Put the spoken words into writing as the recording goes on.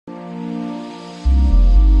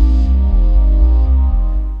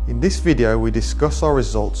this video we discuss our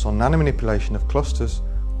results on nanomanipulation of clusters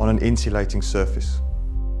on an insulating surface.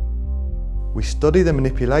 We study the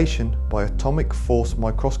manipulation by atomic force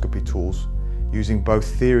microscopy tools using both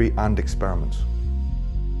theory and experiments.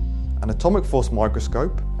 An atomic force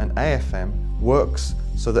microscope, an AFM, works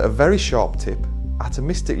so that a very sharp tip,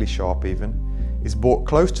 atomistically sharp even, is brought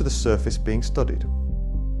close to the surface being studied.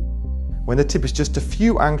 When the tip is just a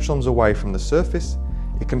few angstroms away from the surface,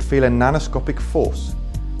 it can feel a nanoscopic force,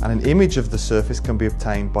 and an image of the surface can be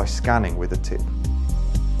obtained by scanning with a tip.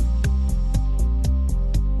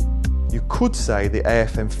 You could say the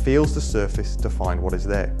AFM feels the surface to find what is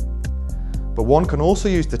there. But one can also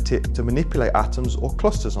use the tip to manipulate atoms or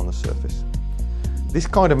clusters on the surface. This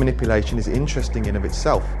kind of manipulation is interesting in of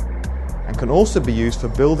itself, and can also be used for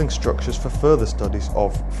building structures for further studies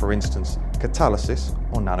of, for instance, catalysis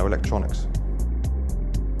or nanoelectronics.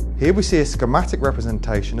 Here we see a schematic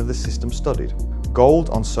representation of the system studied, gold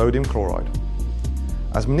on sodium chloride.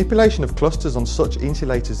 As manipulation of clusters on such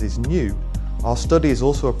insulators is new, our study is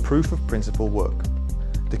also a proof of principle work.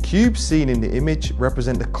 The cubes seen in the image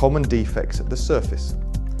represent the common defects at the surface: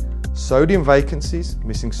 sodium vacancies,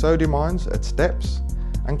 missing sodium ions at steps,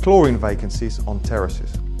 and chlorine vacancies on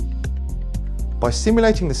terraces. By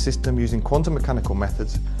simulating the system using quantum mechanical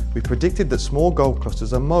methods, we predicted that small gold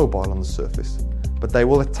clusters are mobile on the surface, but they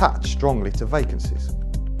will attach strongly to vacancies.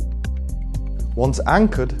 Once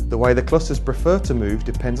anchored, the way the clusters prefer to move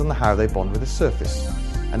depends on how they bond with the surface,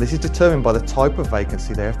 and this is determined by the type of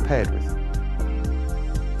vacancy they have paired with.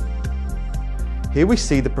 Here we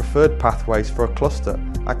see the preferred pathways for a cluster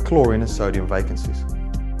at chlorine and sodium vacancies.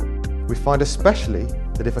 We find especially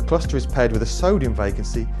that if a cluster is paired with a sodium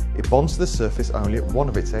vacancy, it bonds to the surface only at one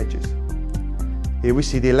of its edges. Here we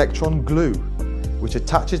see the electron glue, which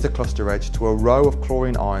attaches the cluster edge to a row of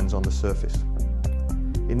chlorine ions on the surface.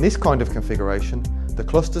 In this kind of configuration, the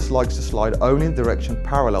cluster likes to slide only in the direction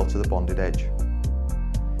parallel to the bonded edge.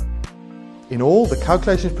 In all, the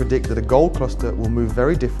calculations predict that a gold cluster will move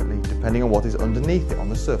very differently depending on what is underneath it on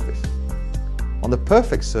the surface. On the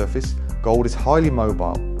perfect surface, gold is highly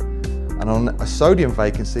mobile, and on a sodium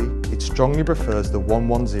vacancy, it strongly prefers the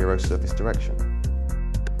 110 surface direction.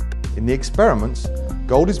 In the experiments,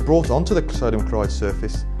 gold is brought onto the sodium chloride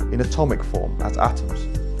surface in atomic form as atoms.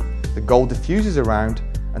 The gold diffuses around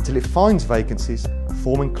until it finds vacancies,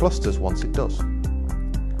 forming clusters once it does.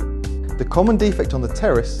 The common defect on the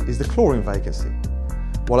terrace is the chlorine vacancy,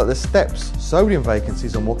 while at the steps, sodium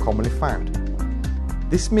vacancies are more commonly found.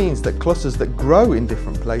 This means that clusters that grow in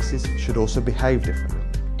different places should also behave differently.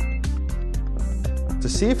 To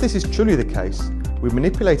see if this is truly the case, we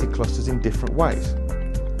manipulated clusters in different ways,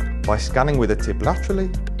 by scanning with a tip laterally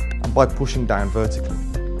and by pushing down vertically.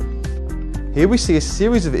 Here we see a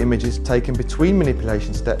series of images taken between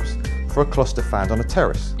manipulation steps for a cluster found on a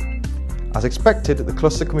terrace. As expected, the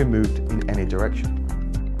cluster can be moved in any direction.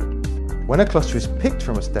 When a cluster is picked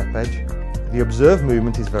from a step edge, the observed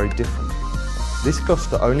movement is very different. This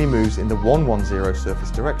cluster only moves in the 110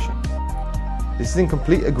 surface direction. This is in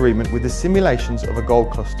complete agreement with the simulations of a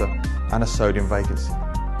gold cluster and a sodium vacancy.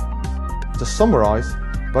 To summarise,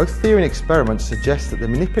 both theory and experiments suggest that the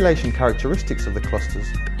manipulation characteristics of the clusters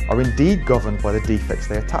are indeed governed by the defects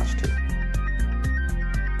they attach to.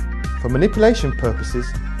 For manipulation purposes,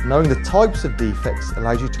 knowing the types of defects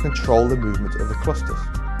allows you to control the movement of the clusters.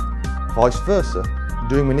 Vice versa,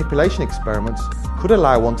 doing manipulation experiments could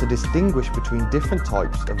allow one to distinguish between different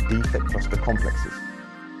types of defect cluster complexes.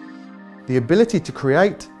 The ability to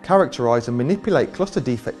create, characterize and manipulate cluster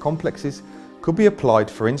defect complexes could be applied,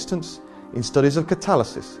 for instance, in studies of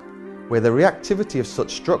catalysis, where the reactivity of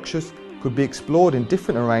such structures could be explored in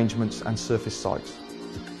different arrangements and surface sites.